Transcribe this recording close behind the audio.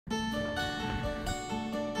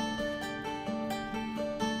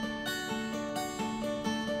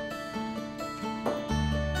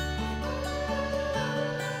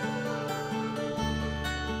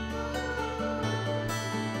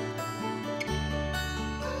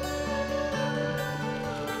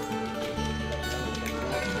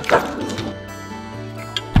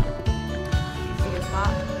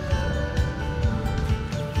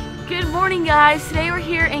guys, today we're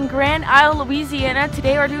here in Grande Isle, Louisiana.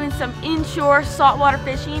 Today we're doing some inshore saltwater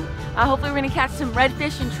fishing. Hopefully we're going to catch some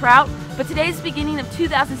redfish and trout. But today's the beginning of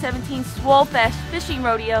 2017 Swollfest fishing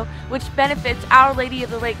rodeo, which benefits Our Lady of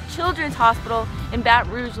the Lake Children's Hospital in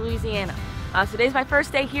Baton Rouge, Louisiana. Today's my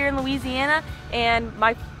first day here in Louisiana and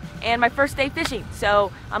my first day fishing.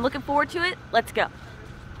 So I'm looking forward to it. Let's go.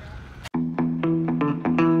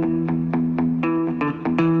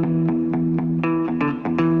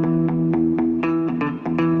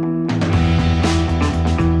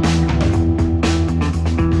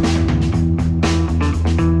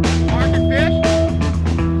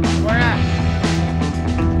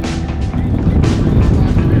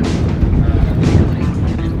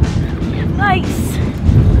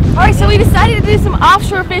 Alright, so we decided to do some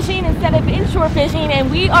offshore fishing instead of inshore fishing,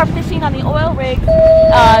 and we are fishing on the oil rig.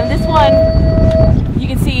 This one, you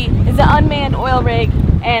can see, is an unmanned oil rig,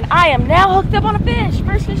 and I am now hooked up on a fish.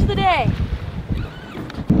 First fish of the day.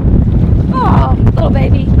 Oh, little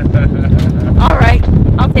baby. Alright,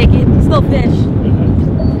 I'll take it. Still fish.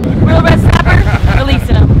 Real red snapper,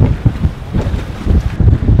 releasing him.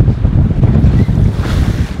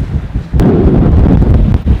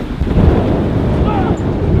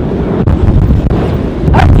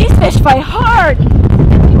 Fish fight hard.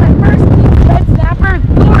 My first red snapper,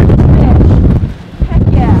 gorgeous fish. Heck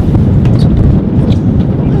yeah.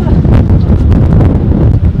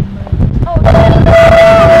 Oh,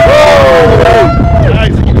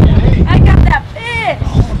 nice. I got that fish.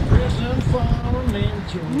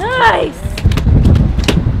 Nice.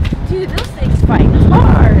 Dude, those things fight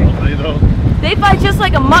hard. They fight just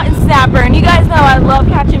like a mutton snapper, and you guys know I love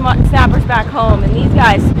catching mutton snappers back home, and these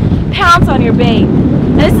guys pounce on your bait.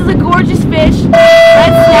 This is a gorgeous fish.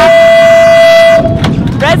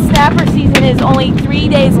 Red snapper season is only 3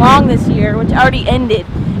 days long this year, which already ended.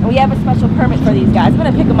 And we have a special permit for these guys. I'm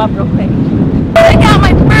going to pick them up real quick. I got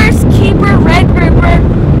my first keeper red grouper.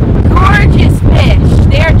 Gorgeous fish.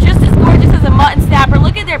 They are just as gorgeous as a mutton snapper.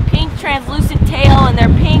 Look at their pink translucent tail and their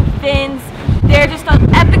pink fins. They're just an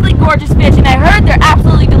epically gorgeous fish. And I heard they're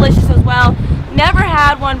absolutely delicious as well. Never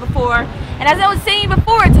had one before. And as I was saying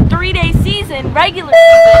before, it's a 3-day season, regular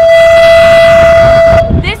season.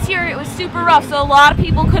 This year it was super rough, so a lot of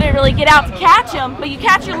people couldn't really get out to catch them, but you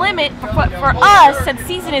catch your limit. For us, since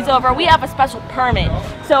season is over, we have a special permit.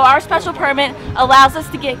 So our special permit allows us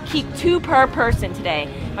to keep 2 per person today.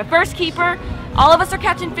 My first keeper, all of us are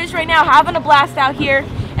catching fish right now, having a blast out here,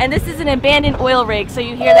 and this is an abandoned oil rig, so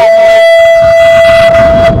you hear that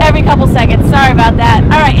noise every couple seconds. Sorry about that. All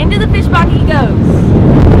right, into the fish pocket he goes.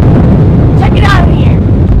 Check it out in here.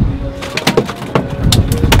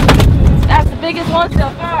 That's the biggest one so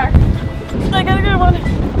far. I got a good one.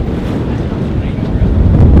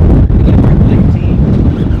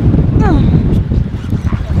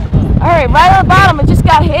 Alright, right on the bottom, it just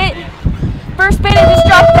got hit. First bait, it just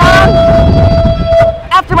dropped down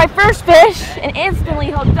after my first fish and instantly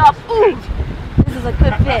hooked up. Ooh, this is a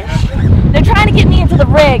good fish. They're trying to get me into the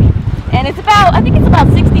rig, and it's about, I think it's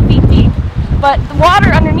about 60 feet deep. But the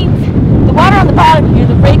water underneath, the water on the bottom here,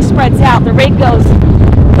 the rig spreads out, the rig goes,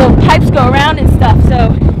 the pipes go around and stuff,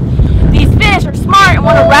 so these fish are smart and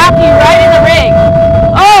want to wrap you right in the rig.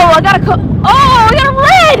 Oh, I got a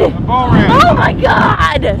red! Oh my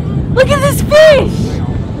god! Look at this fish!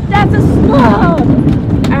 That's a slob!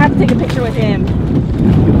 I have to take a picture with him.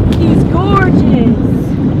 He's gorgeous.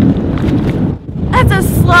 That's a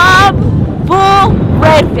slob bull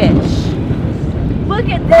redfish. Look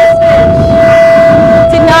at this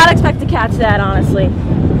fish! Did not expect to catch that, honestly.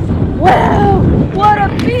 Wow! What a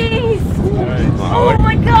beast! Oh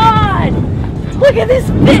my god! Look at this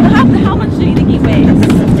fish! How much do you think he weighs?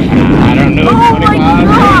 I don't know. Oh my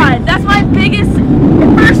god! That's my biggest,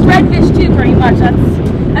 first redfish too, pretty much.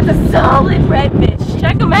 That's a solid redfish.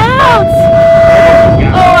 Check him out!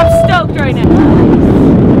 Oh, I'm stoked right now.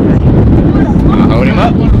 Hold him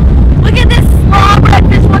up. Look at this slob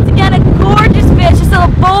redfish once again. A gorgeous fish. This is a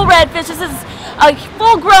bull redfish. This is a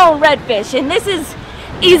full-grown redfish, and this is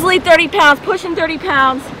easily 30 pounds, pushing 30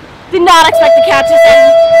 pounds. Did not expect to catch this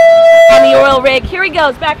on the oil rig. Here he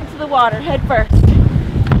goes, back into the water, head first.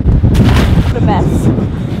 What a mess.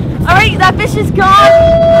 All right, that fish is gone.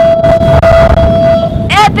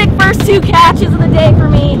 Epic first 2 catches of the day for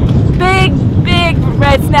me. Big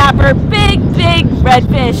red snapper, big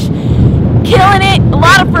redfish. Killing it. A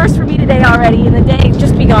lot of firsts for me today already, and the day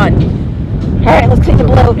just begun. All right, let's take a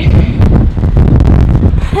load.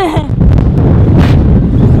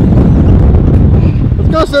 Let's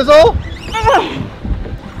go, Sizzle!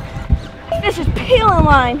 Fish is peeling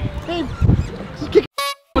line. Hey, just kick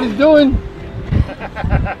what he's doing.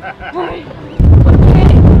 Okay.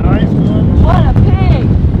 Nice one.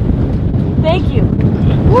 Thank you.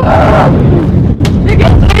 Whoa. They're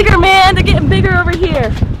getting bigger, man. They're getting bigger over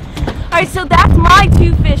here. Alright, so that's my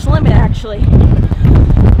 2 fish limit, actually.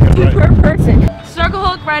 2 per person. Circle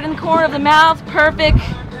hook right in the corner of the mouth. Perfect.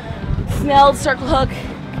 Snelled circle hook.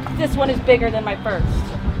 This one is bigger than my first.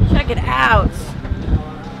 Check it out.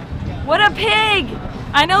 What a pig!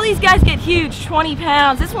 I know these guys get huge, 20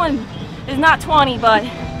 pounds. This one is not 20, but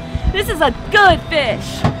this is a good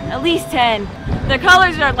fish. At least 10. Their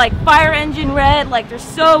colors are like fire engine red, like they're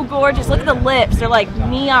so gorgeous. Look at the lips, they're like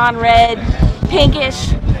neon red,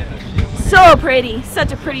 pinkish. So pretty,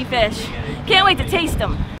 such a pretty fish. Can't wait to taste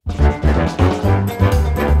them.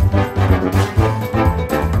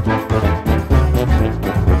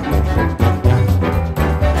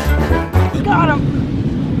 Got him.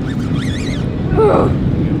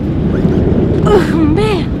 Oh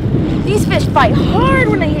man, these fish fight hard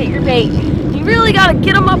when they hit your bait. You really gotta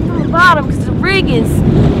get them up from the bottom because the rig is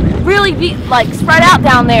really like spread out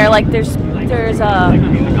down there. Like there's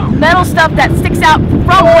metal stuff that sticks out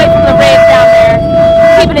from away from the rig down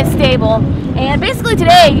there, keeping it stable. And basically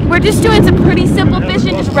today we're just doing some pretty simple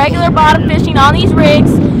fishing, just regular bottom fishing on these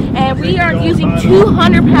rigs. And we are using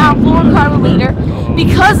 200-pound fluorocarbon leader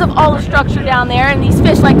because of all the structure down there, and these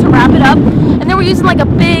fish like to wrap it up. And then we're using like a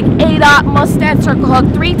big 8/0 Mustad circle hook,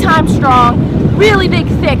 3 times strong, really big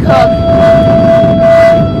thick hook.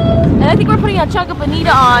 And I think we're putting a chunk of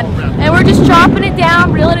bonita on, and we're just chopping it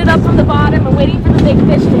down, reeling it up from the bottom, and waiting for the big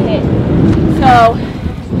fish to hit. So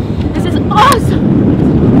this is awesome.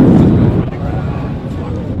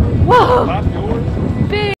 Whoa!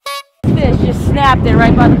 Big fish just snapped it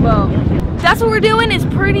right by the boat. That's what we're doing. Is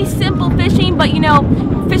pretty simple fishing, but you know,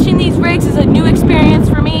 fishing these rigs is a new experience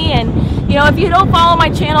for me. And you know, if you don't follow my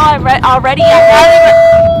channel already,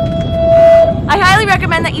 I highly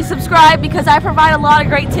recommend that you subscribe because I provide a lot of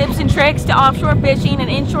great tips and tricks to offshore fishing and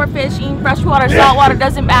inshore fishing, freshwater, saltwater,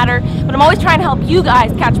 doesn't matter. But I'm always trying to help you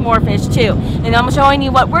guys catch more fish too. And I'm showing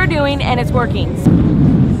you what we're doing, and it's working.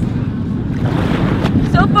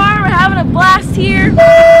 So far, we're having a blast here.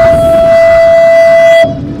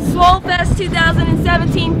 Swollfest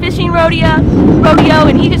 2017 fishing rodeo,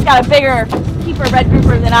 and he just got a bigger keeper red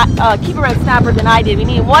grouper than keeper red snapper than I did. We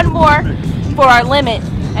need one more for our limit,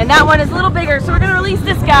 and that one is a little bigger, so we're gonna release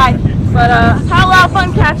this guy. But had a lot of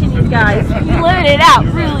fun catching these guys. We limited it out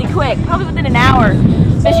really quick, probably within an hour,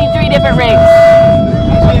 fishing 3 different rigs.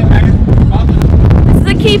 This is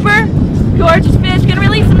a keeper, gorgeous fish. Gonna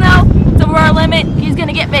release him though. It's over our limit. He's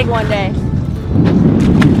gonna get big one day.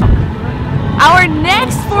 Our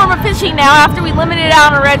next form of fishing now, after we limited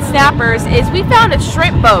out on red snappers, is we found a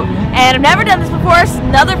shrimp boat. And I've never done this before, it's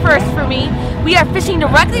another first for me. We are fishing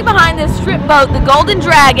directly behind this shrimp boat, the Golden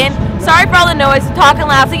Dragon. Sorry for all the noise, I'm talking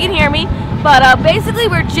loud so you can hear me. But basically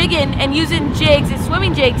we're jigging and using jigs and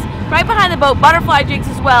swimming jigs right behind the boat, butterfly jigs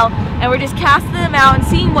as well. And we're just casting them out and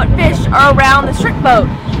seeing what fish are around the shrimp boat.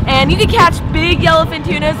 And you can catch big yellowfin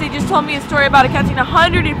tunas. They just told me a story about catching a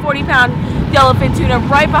 140-pound yellowfin tuna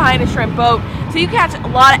right behind a shrimp boat. So you catch a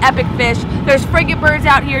lot of epic fish. There's frigate birds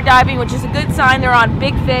out here diving, which is a good sign they're on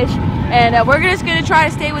big fish. And we're just going to try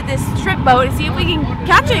to stay with this shrimp boat and see if we can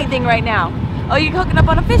catch anything right now. Oh, you're hooking up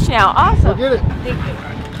on a fish now. Awesome. Go get it. Thank you.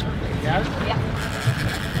 Got it? Yeah.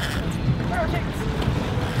 Perfect.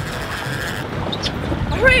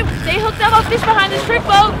 All right, stay hooked up on fish behind this shrimp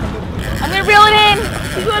boat. I'm going to reel it in,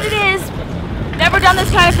 see what it is. Never done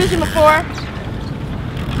this kind of fishing before.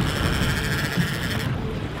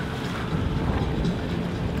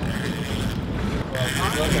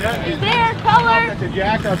 It's there, color. It's a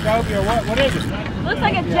jack or cobia. What is it? Looks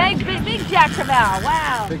like a big jack crevalle.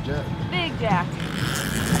 Wow. Big jack. Big jack.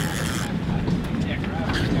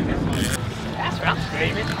 That's what I'm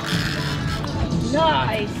screaming.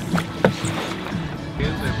 Nice.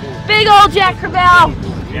 Big old jack crevalle.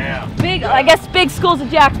 Yeah. Big, I guess big schools of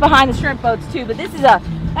jacks behind the shrimp boats too, but this is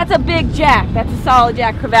that's a big jack. That's a solid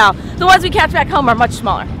jack crevalle. The ones we catch back home are much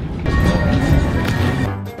smaller.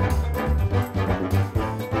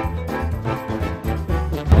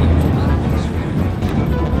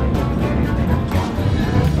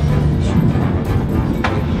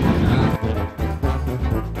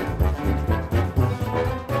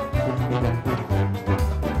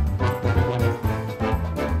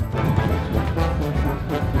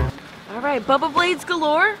 Alright, Bubba Blades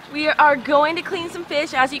galore. We are going to clean some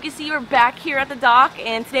fish. As you can see, we're back here at the dock,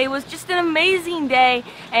 and today was just an amazing day,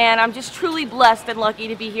 and I'm just truly blessed and lucky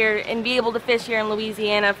to be here and be able to fish here in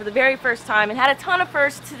Louisiana for the very first time, and had a ton of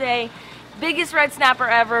firsts today. Biggest red snapper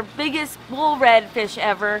ever, biggest bull redfish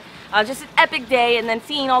ever. Just an epic day, and then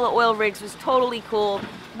seeing all the oil rigs was totally cool.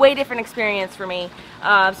 way different experience for me.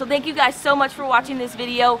 So thank you guys so much for watching this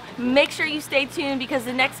video. Make sure you stay tuned because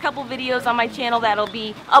the next couple videos on my channel that'll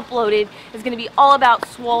be uploaded is going to be all about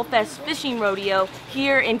Swollfest Fishing Rodeo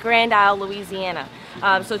here in Grande Isle, Louisiana.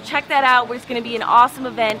 So check that out. It's going to be an awesome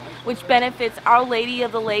event which benefits Our Lady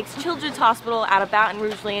of the Lakes Children's Hospital out of Baton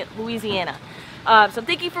Rouge, Louisiana. So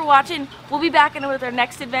thank you for watching. We'll be back in with our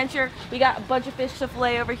next adventure. We got a bunch of fish to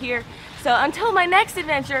fillet over here. So until my next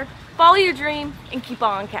adventure, follow your dream and keep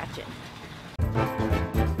on catching.